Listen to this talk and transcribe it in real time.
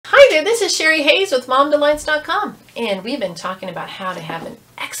there, this is Sherry Hayes with MomDelights.com, and we've been talking about how to have an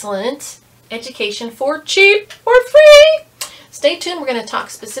excellent education for cheap or free. Stay tuned, we're going to talk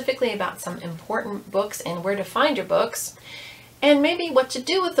specifically about some important books and where to find your books, and maybe what to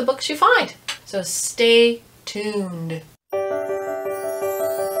do with the books you find. So stay tuned.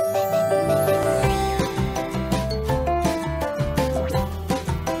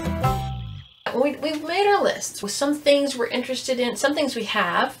 We've made our lists with some things we're interested in, some things we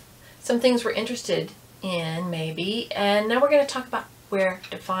have, some things we're interested in maybe, and now we're going to talk about where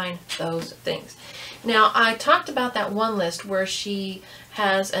to find those things. Now, I talked about that one list where she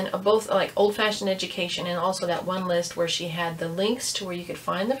has both like old-fashioned education, and also that one list where she had the links to where you could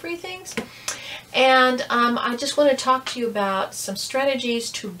find the free things. And I just want to talk to you about some strategies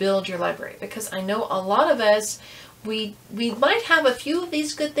to build your library, because I know a lot of us, we might have a few of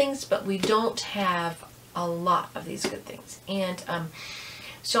these good things, but we don't have a lot of these good things. And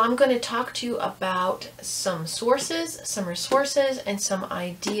so I'm going to talk to you about some sources, some resources, and some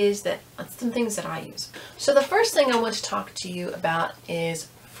ideas, some things that I use. So the first thing I want to talk to you about is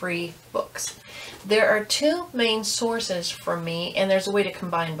free books. There are two main sources for me, and there's a way to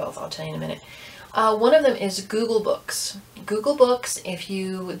combine both. I'll tell you in a minute. One of them is Google Books. Google Books, if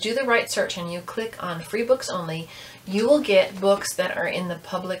you do the right search and you click on free books only, you will get books that are in the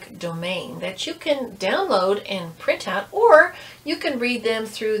public domain that you can download and print out, or you can read them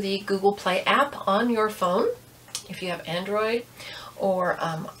through the Google Play app on your phone. If you have Android or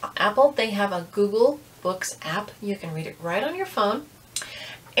Apple, they have a Google Books app. You can read it right on your phone.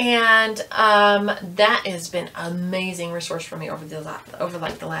 And that has been an amazing resource for me over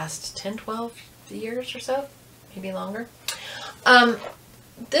like the last 10, 12 years or so, maybe longer.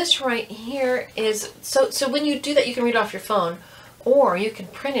 This right here is, so when you do that, you can read off your phone, or you can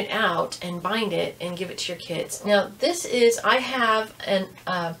print it out and bind it and give it to your kids. Now this is, I have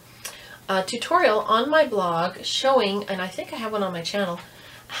a tutorial on my blog showing, and I think I have one on my channel,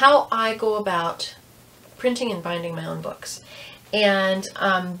 how I go about printing and binding my own books. And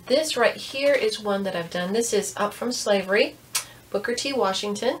this right here is one that I've done. This is Up From Slavery, Booker T.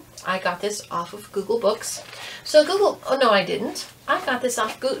 Washington. I got this off of Google Books. So Google, oh no, I didn't. I got this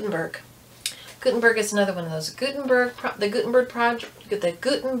off Gutenberg. Gutenberg is another one of those. The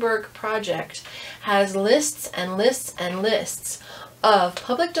Gutenberg Project has lists and lists and lists of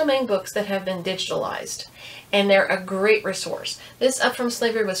public domain books that have been digitalized, and they're a great resource. This Up From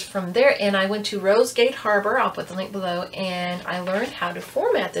Slavery was from there, and I went to Rosegate Harbor, I'll put the link below, and I learned how to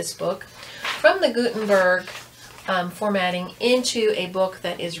format this book from the Gutenberg formatting into a book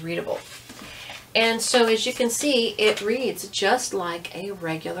that is readable. And so as you can see, it reads just like a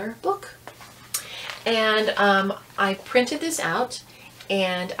regular book. And I printed this out,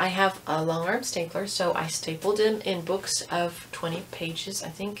 and I have a long arm stapler, so I stapled them in books of 20 pages, I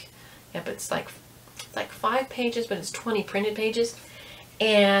think. Yep, it's like 5 pages, but it's 20 printed pages.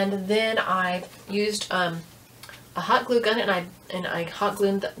 And then I used a hot glue gun, and I hot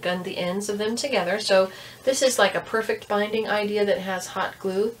glued the ends of them together. So this is like a perfect binding idea that has hot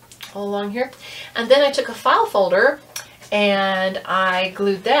glue all along here. And then I took a file folder and I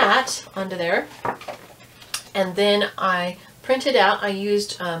glued that onto there. And then I printed out, I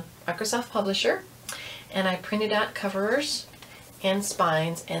used Microsoft Publisher, and I printed out covers and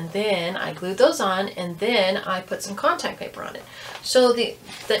spines, and then I glued those on, and then I put some contact paper on it. So the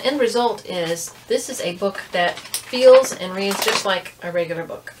end result is, this is a book that feels and reads just like a regular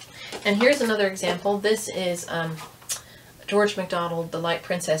book. And here's another example. This is George MacDonald, The Light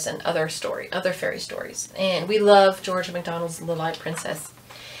Princess, and other fairy stories. And we love George MacDonald's The Light Princess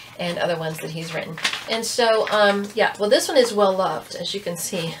and other ones that he's written. And so, yeah, well, this one is well loved, as you can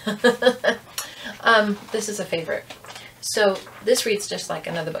see. This is a favorite. So this reads just like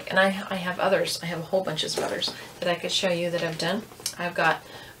another book. And I have others. I have a whole bunch of others that I could show you that I've done. I've got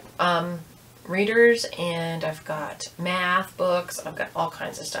readers, and I've got math books. I've got all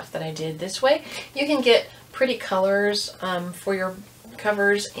kinds of stuff that I did this way. You can get pretty colors for your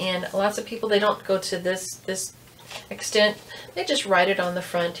covers, and lots of people, they don't go to this extent. They just write it on the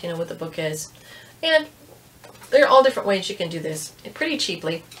front, you know, what the book is. And there are all different ways you can do this pretty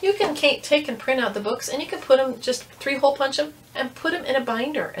cheaply. You can take and print out the books, and you can put them, just 3-hole punch them and put them in a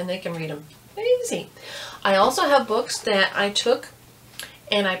binder, and they can read them. Easy. I also have books that I took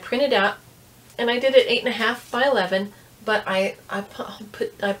and I printed out, and I did it 8.5 by 11, but I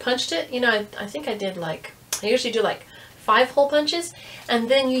punched it, you know, I think I did like, I usually do like 5-hole punches, and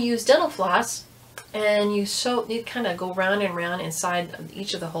then you use dental floss, and you kind of go round and round inside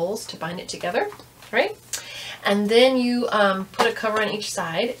each of the holes to bind it together, right? And then you put a cover on each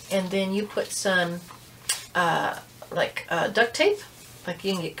side, and then you put some duct tape like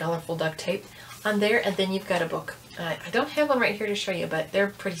you can get colorful duct tape on there, and then you've got a book. I don't have one right here to show you, but they're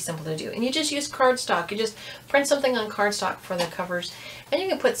pretty simple to do. And you just use cardstock. You just print something on cardstock for the covers, and you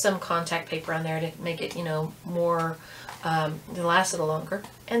can put some contact paper on there to make it, you know, more, to last a little longer.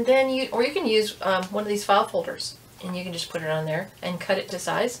 And then you can use one of these file folders, and you can just put it on there and cut it to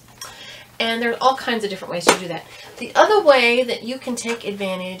size. And there are all kinds of different ways to do that. The other way that you can take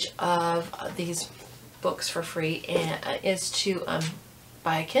advantage of these books for free is to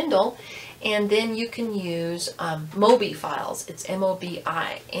buy a Kindle, and then you can use Mobi files. It's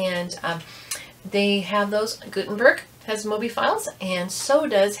M-O-B-I, and they have those. Gutenberg has Mobi files, and so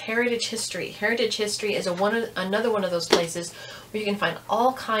does Heritage History. Heritage History is another one of those places where you can find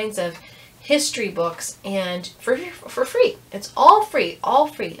all kinds of history books, and for free. It's all free,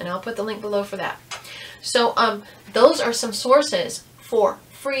 and I'll put the link below for that. So those are some sources for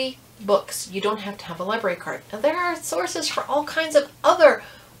free books. You don't have to have a library card. Now there are sources for all kinds of other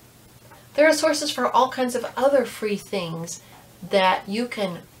free things that you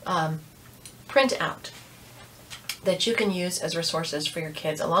can print out, that you can use as resources for your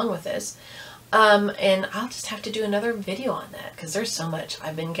kids along with this. And I'll just have to do another video on that because there's so much.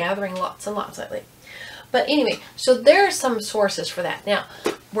 I've been gathering lots and lots lately. But anyway, so there are some sources for that. Now,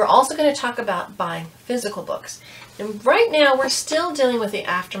 we're also going to talk about buying physical books. And right now, we're still dealing with the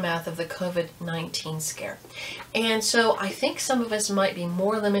aftermath of the COVID-19 scare. And so I think some of us might be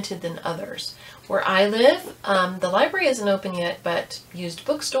more limited than others. Where I live, the library isn't open yet, but used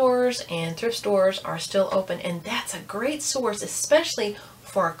bookstores and thrift stores are still open. And that's a great source, especially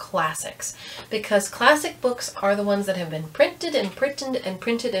for classics, because classic books are the ones that have been printed and printed and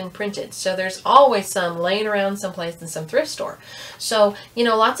printed and printed. So there's always some laying around someplace in some thrift store. So, you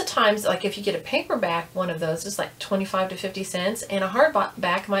know, lots of times, like if you get a paperback, one of those is like 25 to 50 cents, and a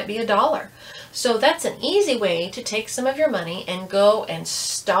hardback might be $1. So that's an easy way to take some of your money and go and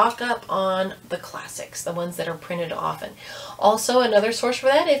stock up on the classics, the ones that are printed often. Also, another source for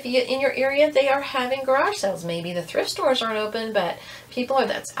that, if you in your area they are having garage sales. Maybe the thrift stores aren't open, but people are,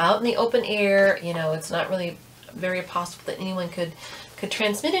 that's out in the open air. You know, it's not really very possible that anyone could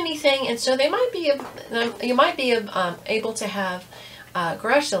transmit anything, and so they might be you might be able to have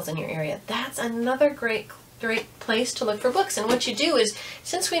garage sales in your area. That's another great place to look for books. And what you do is,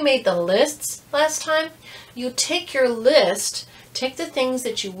 since we made the lists last time, you take your list, take the things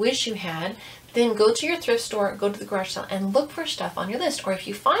that you wish you had, then go to your thrift store, go to the garage sale, and look for stuff on your list. Or if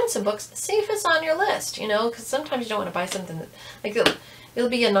you find some books, see if it's on your list, you know, because sometimes you don't want to buy something that, like, it'll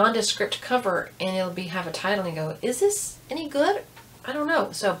be a nondescript cover, and it'll have a title, and you go, is this any good? I don't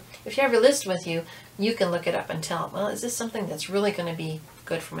know. So if you have your list with you, you can look it up and tell, well, is this something that's really going to be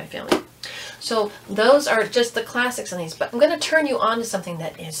good for my family? So those are just the classics on these, but I'm going to turn you on to something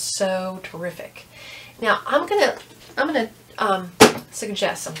that is so terrific. Now, I'm going to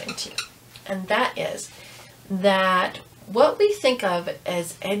suggest something to you, and that is that what we think of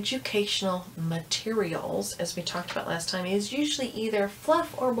as educational materials, as we talked about last time, is usually either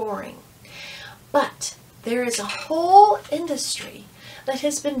fluff or boring. But there is a whole industry that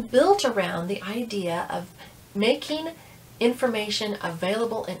has been built around the idea of making information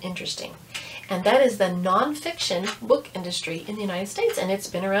available and interesting. And that is the nonfiction book industry in the United States, and it's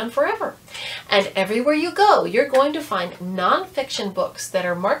been around forever. And everywhere you go, you're going to find nonfiction books that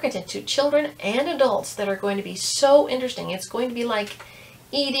are marketed to children and adults that are going to be so interesting. It's going to be like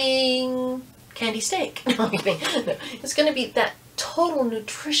eating candy steak. No, it's going to be that total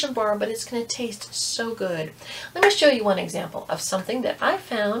nutrition bar, but it's going to taste so good. Let me show you one example of something that I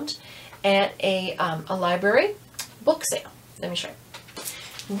found at a library book sale. Let me show you.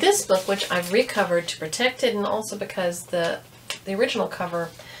 This book, which I've recovered to protect it, and also because the original cover,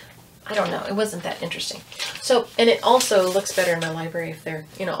 I don't know, it wasn't that interesting. So, and it also looks better in my library if they're,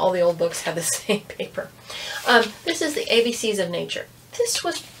 you know, all the old books have the same paper. This is the ABCs of Nature. This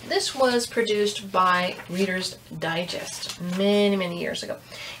was produced by Reader's Digest many years ago.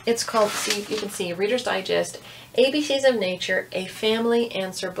 It's called, see, you can see Reader's Digest, ABCs of Nature, a Family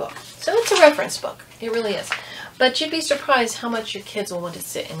Answer Book. So it's a reference book. It really is. But you'd be surprised how much your kids will want to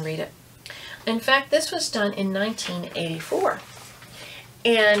sit and read it. In fact, this was done in 1984.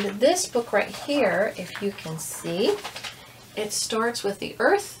 And this book right here, if you can see, it starts with the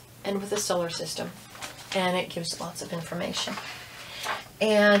Earth and with the solar system. And it gives lots of information.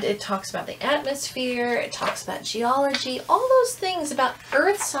 And it talks about the atmosphere, it talks about geology, all those things about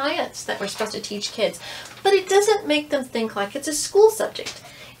earth science that we're supposed to teach kids. But it doesn't make them think like it's a school subject.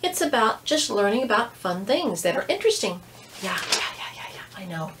 It's about just learning about fun things that are interesting. Yeah, I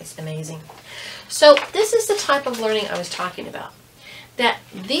know, it's amazing. So this is the type of learning I was talking about. That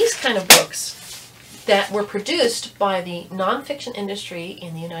these kind of books that were produced by the nonfiction industry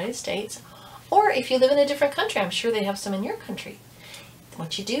in the United States, or if you live in a different country, I'm sure they have some in your country.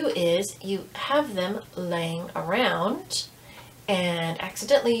 What you do is you have them laying around, and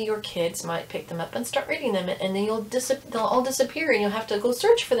accidentally your kids might pick them up and start reading them, and then they'll all disappear, and you'll have to go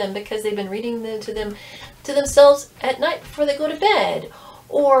search for them because they've been reading them to themselves at night before they go to bed,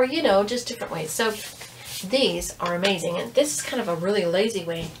 or just different ways. So these are amazing, and this is kind of a really lazy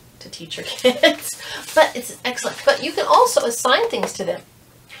way to teach your kids, but it's excellent. But you can also assign things to them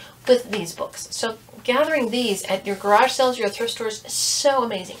with these books. So gathering these at your garage sales, your thrift stores, is so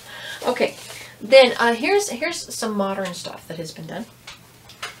amazing. Okay, then here's some modern stuff that has been done.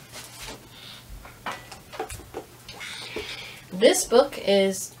 This book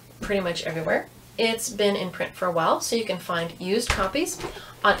is pretty much everywhere. It's been in print for a while, so you can find used copies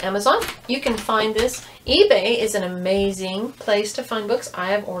on Amazon. You can find this. eBay is an amazing place to find books. I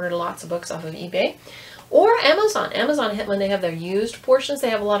have ordered lots of books off of eBay. Or Amazon. Amazon, when they have their used portions, they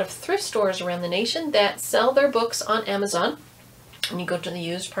have a lot of thrift stores around the nation that sell their books on Amazon. And you go to the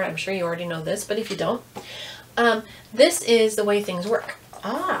used part. I'm sure you already know this, but if you don't, this is the way things work.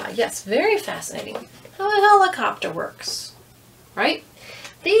 Ah, yes, very fascinating. How a helicopter works, right?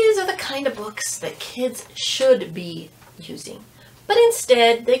 These are the kind of books that kids should be using. But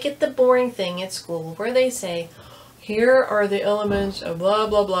instead, they get the boring thing at school where they say, here are the elements of blah,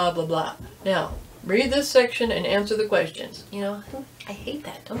 blah, blah, blah, blah. Now, read this section and answer the questions. I hate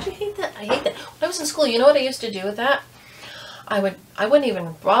that. Don't you hate that? I hate that. When I was in school, you know what I used to do with that? I wouldn't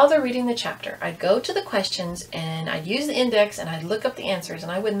even bother reading the chapter. I'd go to the questions and I'd use the index and I'd look up the answers,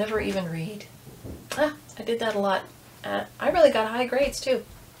 and I would never even read. I did that a lot. I really got high grades too.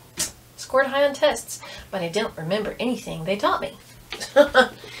 Scored high on tests, but I didn't remember anything they taught me.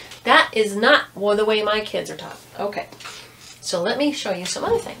 That is not the way my kids are taught. Okay, so let me show you some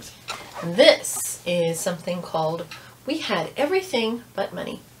other things. This is something called We Had Everything But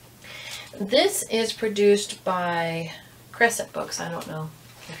Money. This is produced by Crescent Books. I don't know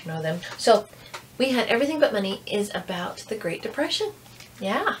if you know them. So We Had Everything But Money is about the Great Depression.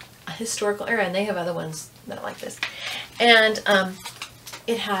 Yeah, a historical era, and they have other ones that are like this. And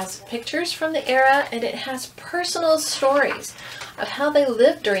it has pictures from the era, and it has personal stories of how they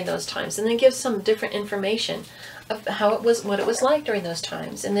lived during those times, and then gives some different information of how it was, what it was like during those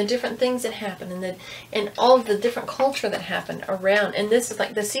times, and the different things that happened, and all of the different culture that happened around. And this is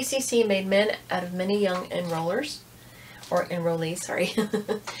like the CCC made men out of many young enrollers, or enrollees, sorry.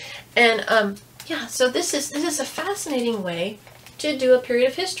 And yeah, so this is a fascinating way to do a period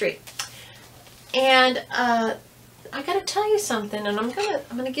of history. And I got to tell you something, and I'm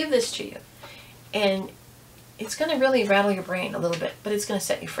gonna give this to you, and it's gonna really rattle your brain a little bit, but it's gonna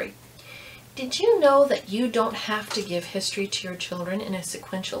set you free. Did you know that you don't have to give history to your children in a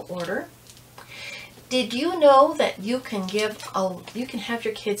sequential order? Did you know that you can have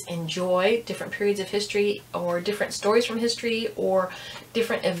your kids enjoy different periods of history, or different stories from history, or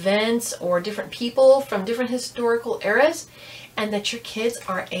different events, or different people from different historical eras, and that your kids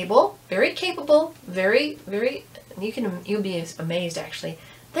are able, very capable, very, very, you'll be amazed actually,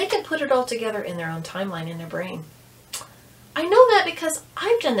 they can put it all together in their own timeline in their brain. I know that because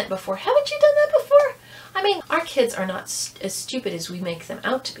I've done that before. Haven't you done that before? I mean, our kids are not as stupid as we make them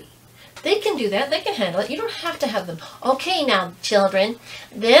out to be. They can do that. They can handle it. You don't have to have them, okay, now, children,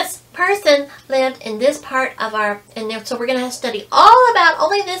 this person lived in this part of and so we're going to study all about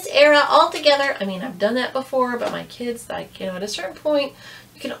only this era all together. I mean, I've done that before, but my kids, like, at a certain point,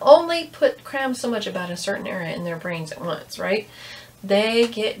 you can only cram so much about a certain era in their brains at once, right? They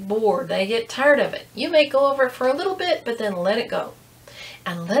get bored. They get tired of it. You may go over it for a little bit, but then let it go.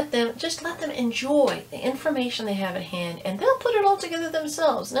 And let them enjoy the information they have at hand, and they'll put it all together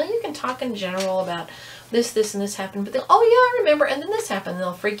themselves. Now, you can talk in general about this, and this happened, but oh yeah, I remember, and then this happened, and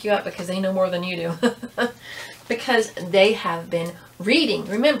they'll freak you out because they know more than you do. Because they have been reading.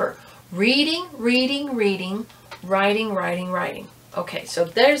 Remember, reading, writing. Okay, so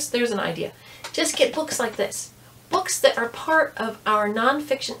there's an idea. Just get books like this. Books that are part of our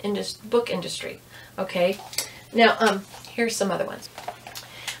nonfiction book industry. Okay, now here's some other ones.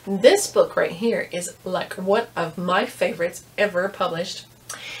 This book right here is like one of my favorites ever published.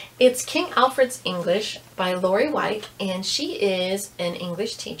 It's King Alfred's English by Lori White, and she is an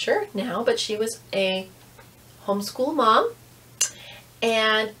English teacher now, but she was a homeschool mom,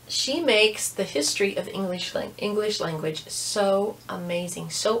 and she makes the history of English language so amazing,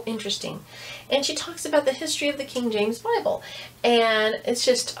 so interesting. And she talks about the history of the King James Bible, and it's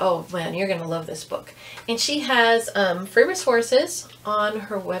just, oh man, you're gonna love this book. And she has free resources on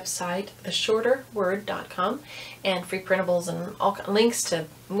her website, theshorterword.com, and free printables and all links to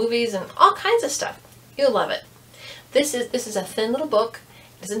movies and all kinds of stuff. You'll love it. This is a thin little book.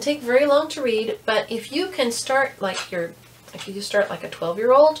 It doesn't take very long to read, but if you can start if you start like a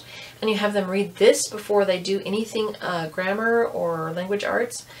 12-year-old and you have them read this before they do anything grammar or language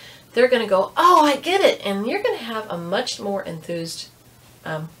arts, they're going to go, oh, I get it. And you're going to have a much more enthused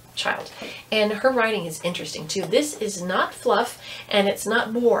child. And her writing is interesting too. This is not fluff and it's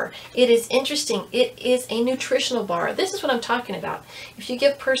not bore. It is interesting. It is a nutritional bar. This is what I'm talking about. If you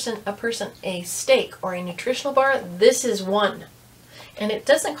give a person a steak or a nutritional bar, this is one. And it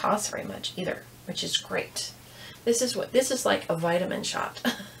doesn't cost very much either, which is great. This is like a vitamin shot.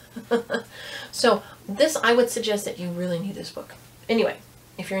 So this, I would suggest that you really need this book. Anyway,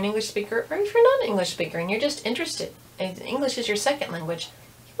 if you're an English speaker or if you're not an English speaker and you're just interested, and English is your second language,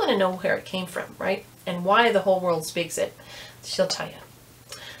 you want to know where it came from, right? And why the whole world speaks it. She'll tell you.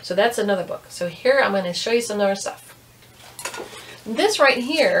 So that's another book. So here I'm going to show you some other stuff. This right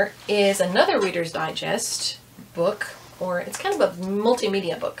here is another Reader's Digest book, or it's kind of a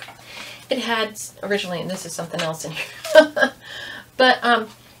multimedia book. It had originally, and this is something else in here, but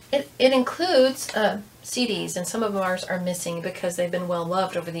it includes CDs, and some of ours are missing because they've been well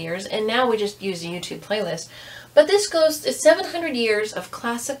loved over the years, and now we just use a YouTube playlist. But this goes to 700 years of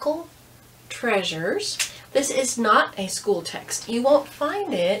classical treasures. This is not a school text. You won't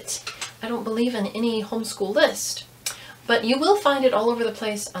find it, I don't believe, in any homeschool list. But you will find it all over the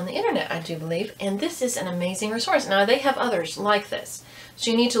place on the internet, I do believe, and this is an amazing resource. Now, they have others like this,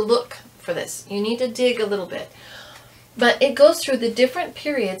 so you need to look for this. You need to dig a little bit. But it goes through the different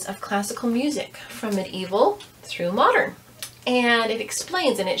periods of classical music, from medieval through modern. And it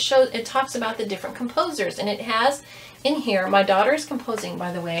explains, and it talks about the different composers. And it has in here, my daughter is composing,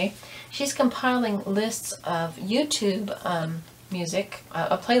 by the way. She's compiling lists of YouTube music,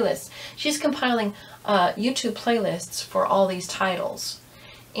 a playlist. She's compiling YouTube playlists for all these titles.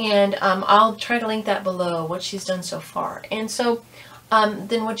 And I'll try to link that below, what she's done so far. And so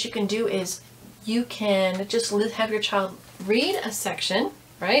then what you can do is you can just have your child read a section,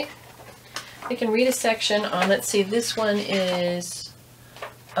 right? They can read a section on, let's see, this one is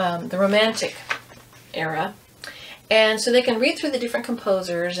the Romantic era. And so they can read through the different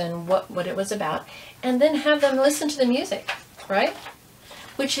composers and what it was about, and then have them listen to the music, right?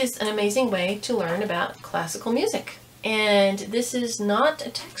 Which is an amazing way to learn about classical music. And this is not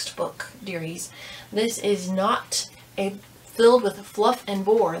a textbook, dearies. This is not filled with fluff and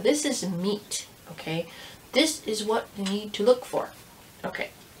bore. This is meat, okay? This is what you need to look for.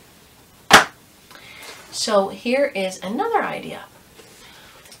 Okay. So here is another idea.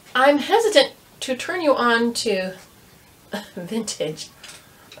 I'm hesitant to turn you on to vintage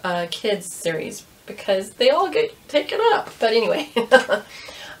kids series because they all get taken up. But anyway,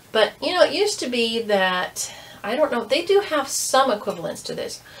 but you know, it used to be that, I don't know, they do have some equivalents to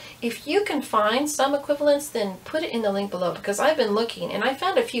this. If you can find some equivalents, then put it in the link below, because I've been looking and I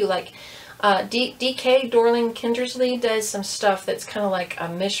found a few, like DK Dorling Kindersley does some stuff that's kind of like a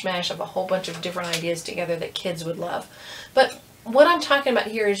mishmash of a whole bunch of different ideas together that kids would love. But what I'm talking about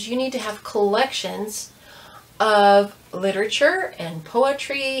here is you need to have collections of literature and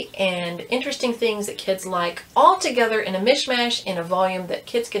poetry and interesting things that kids like, all together in a mishmash in a volume that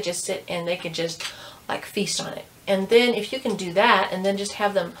kids could just sit and they could just like feast on it. And then if you can do that and then just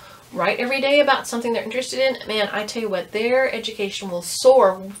have them write every day about something they're interested in, man, I tell you what, their education will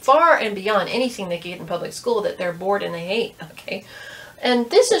soar far and beyond anything they get in public school that they're bored and they hate, okay? And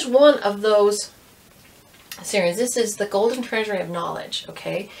this is one of those series. This is the Golden Treasury of Knowledge,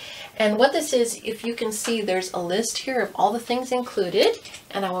 okay? And what this is, if you can see, there's a list here of all the things included,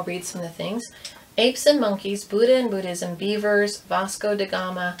 and I will read some of the things. Apes and monkeys, Buddha and Buddhism, beavers, Vasco da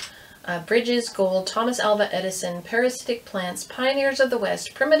Gama, bridges, gold, Thomas Alva Edison, parasitic plants, pioneers of the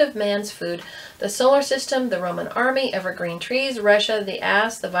West, primitive man's food, the solar system, the Roman army, evergreen trees, Russia, the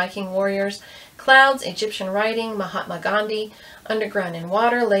ass, the Viking warriors, clouds, Egyptian writing, Mahatma Gandhi, underground and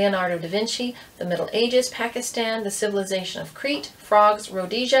water, Leonardo da Vinci, the Middle Ages, Pakistan, the civilization of Crete, frogs,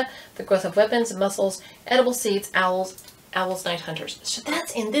 Rhodesia, the growth of weapons, mussels, edible seeds, owls, night hunters. So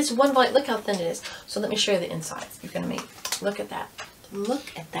that's in this one volume. Look how thin it is. So let me show you the insides. You're going to meet. Look at that.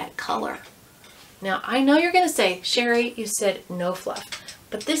 Look at that color. Now, I know you're going to say, Sherry, you said no fluff,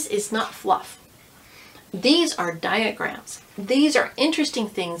 but this is not fluff. These are diagrams. These are interesting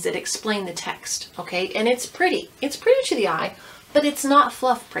things that explain the text, okay? And it's pretty. It's pretty to the eye, but it's not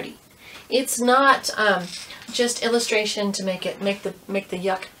fluff pretty. It's not just illustration to make the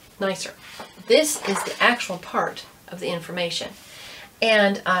yuck nicer. This is the actual part of the information.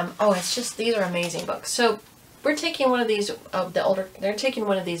 And oh, it's just, these are amazing books. So we're taking one of these, they're taking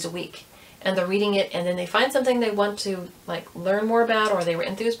one of these a week. and they're reading it, and then they find something they want to like learn more about, or they were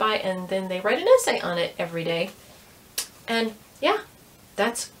enthused by, and then they write an essay on it every day. And yeah,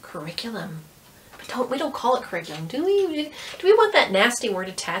 that's curriculum. But we don't call it curriculum, do we? Do we want that nasty word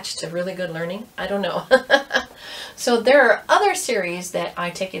attached to really good learning? I don't know. So there are other series that I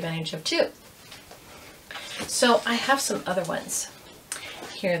take advantage of too. So I have some other ones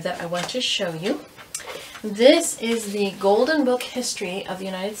here that I want to show you. This is the Golden Book History of the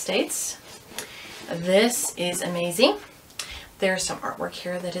United States. This is amazing. There's some artwork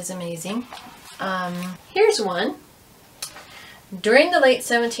here that is amazing. Here's one. During the late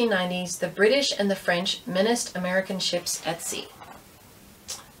 1790s, the British and the French menaced American ships at sea.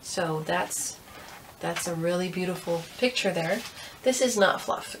 So that's a really beautiful picture there. This is not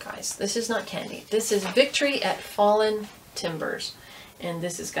fluff, guys. This is not candy. This is Victory at Fallen Timbers. And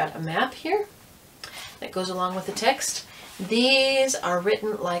this has got a map here that goes along with the text. These are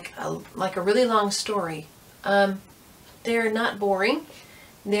written like a really long story. They're not boring.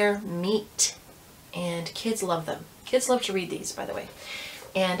 They're meat, and kids love them. Kids love to read these, by the way.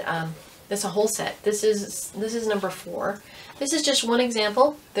 And that's a whole set. This is number 4. This is just one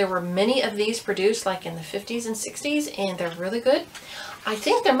example. There were many of these produced like in the 50s and 60s, and they're really good. I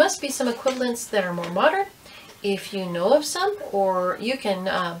think there must be some equivalents that are more modern. If you know of some, or you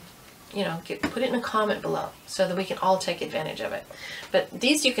can you know, put it in a comment below so that we can all take advantage of it. But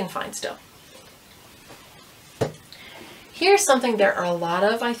these you can find still. Here's something there are a lot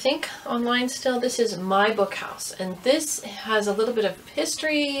of, I think, online still. This is My Book House, and this has a little bit of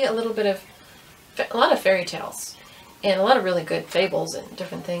history, a lot of fairy tales, and a lot of really good fables and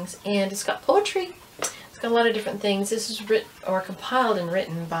different things. And it's got poetry. It's got a lot of different things. This is written or compiled and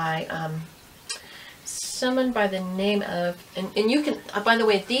written by someone by the name of, and you can, by the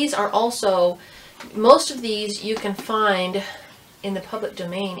way, these are also, most of these you can find in the public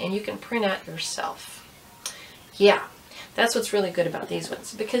domain, and you can print out yourself. Yeah, that's what's really good about these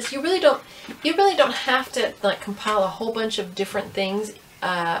ones, because you really don't have to like compile a whole bunch of different things,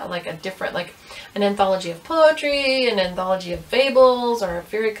 like an anthology of poetry, an anthology of fables or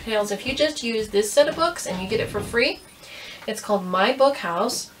fairy tales. If you just use this set of books and you get it for free, it's called My Book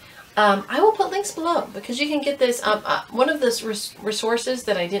House. I will put links below, because you can get this. One of the resources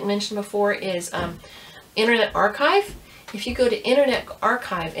that I didn't mention before is Internet Archive. If you go to Internet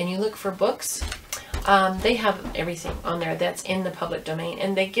Archive and you look for books, they have everything on there that's in the public domain,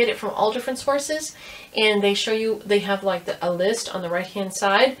 and they get it from all different sources, and they show you, they have like a list on the right hand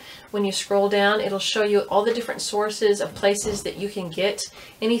side. When you scroll down, it'll show you all the different sources of places that you can get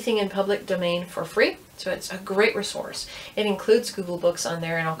anything in public domain for free. So it's a great resource. It includes Google Books on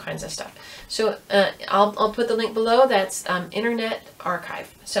there and all kinds of stuff. So I'll put the link below. That's Internet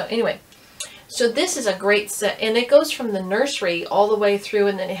Archive. So anyway, so this is a great set, and it goes from the nursery all the way through,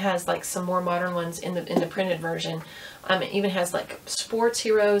 and then it has like some more modern ones in the printed version. It even has like sports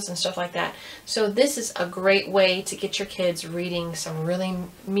heroes and stuff like that. So this is a great way to get your kids reading some really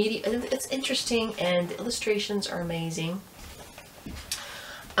meaty. It's interesting, and the illustrations are amazing.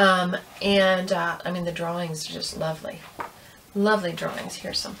 I mean, the drawings are just lovely. Lovely drawings.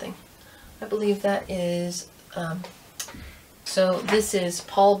 Here's something. I believe that is, so this is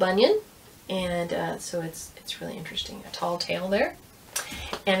Paul Bunyan, and so it's really interesting. A tall tale there.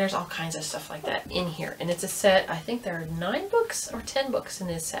 And there's all kinds of stuff like that in here. And it's a set, I think there are 9 books or 10 books in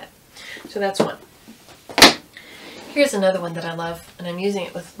this set. So that's one. Here's another one that I love, and I'm using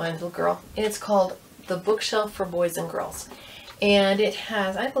it with my little girl. It's called The Bookshelf for Boys and Girls. And it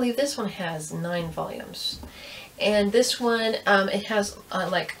has, I believe this one has 9 volumes. And this one, it has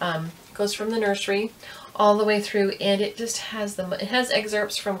goes from the nursery all the way through, and it just has it has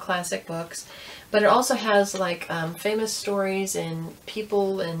excerpts from classic books, but it also has like famous stories and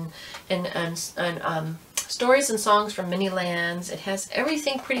people and stories and songs from many lands. It has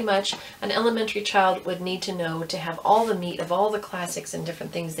everything pretty much an elementary child would need to know to have all the meat of all the classics and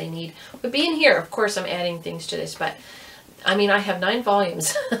different things they need would be in here. Of course, I'm adding things to this, but I mean, I have 9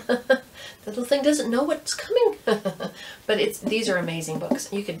 volumes. The little thing doesn't know what's coming. But these are amazing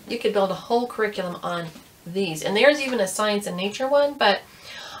books. You could build a whole curriculum on these. And there's even a science and nature one, but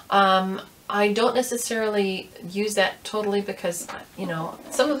I don't necessarily use that totally because, you know,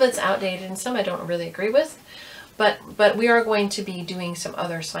 some of it's outdated and some I don't really agree with. But we are going to be doing some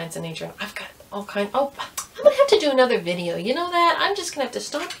other science and nature. I've got all kinds. Oh, I'm going to have to do another video. You know that? I'm just going to have to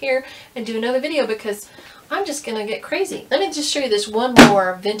stop here and do another video because I'm just going to get crazy. Let me just show you this one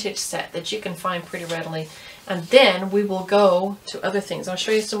more vintage set that you can find pretty readily. And then we will go to other things. I'll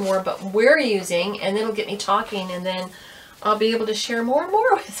show you some more but we're using, and then it'll get me talking, and then I'll be able to share more and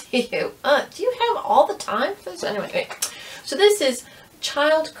more with you. Do you have all the time for this? Anyway, so this is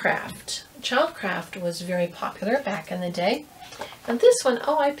Childcraft. Childcraft was very popular back in the day. And this one,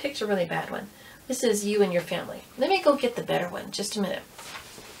 oh, I picked a really bad one. This is You and Your Family. Let me go get the better one. Just a minute.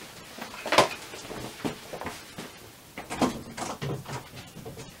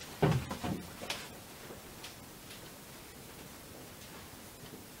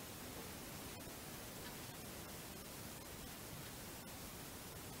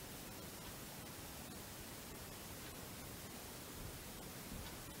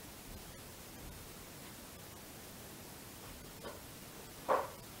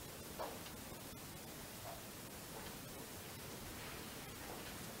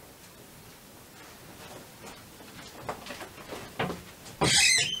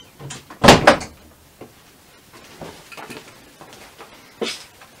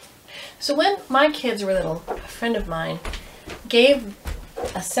 So when my kids were little, a friend of mine gave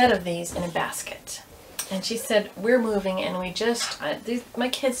a set of these in a basket. And she said, we're moving and my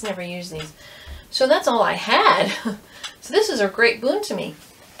kids never use these. So that's all I had. So this is a great boon to me.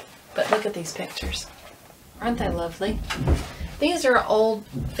 But look at these pictures. Aren't they lovely? These are old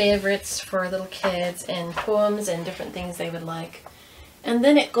favorites for little kids and poems and different things they would like. And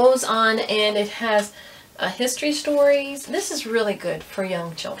then it goes on and it has history stories. This is really good for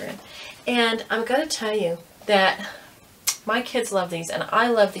young children. And I'm going to tell you that my kids love these, and I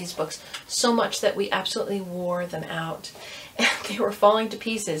love these books so much that we absolutely wore them out. And they were falling to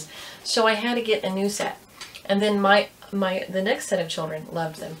pieces. So I had to get a new set. And then the next set of children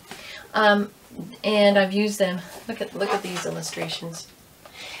loved them. And I've used them. Look at these illustrations.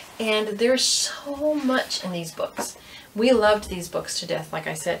 And there's so much in these books. We loved these books to death, like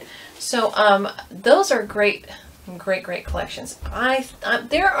I said. So those are great collections.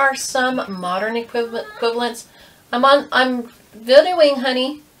 There are some modern equivalents. I'm videoing,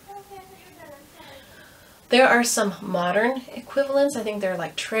 honey. There are some modern equivalents. I think they're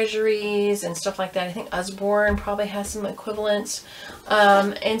like treasuries and stuff like that. I think Usborne probably has some equivalents.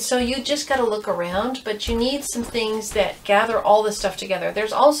 And so you just got to look around, but you need some things that gather all this stuff together.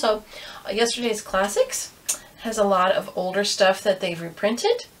 There's also Yesterday's Classics has a lot of older stuff that they've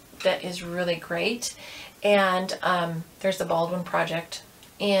reprinted that is really great. And there's the Baldwin Project,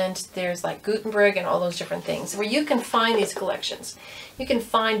 and there's like Gutenberg and all those different things where you can find these collections. You can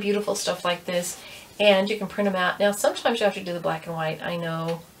find beautiful stuff like this, and you can print them out. Now sometimes you have to do the black and white. I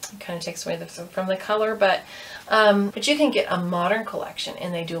know it kind of takes away from the color, but you can get a modern collection,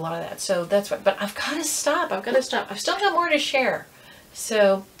 and they do a lot of that. So that's what. But I've got to stop. I've still got more to share.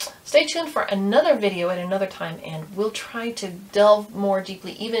 So stay tuned for another video at another time, and we'll try to delve more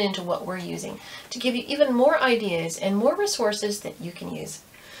deeply even into what we're using to give you even more ideas and more resources that you can use.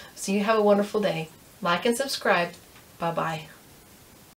 So you have a wonderful day. Like and subscribe. Bye-bye.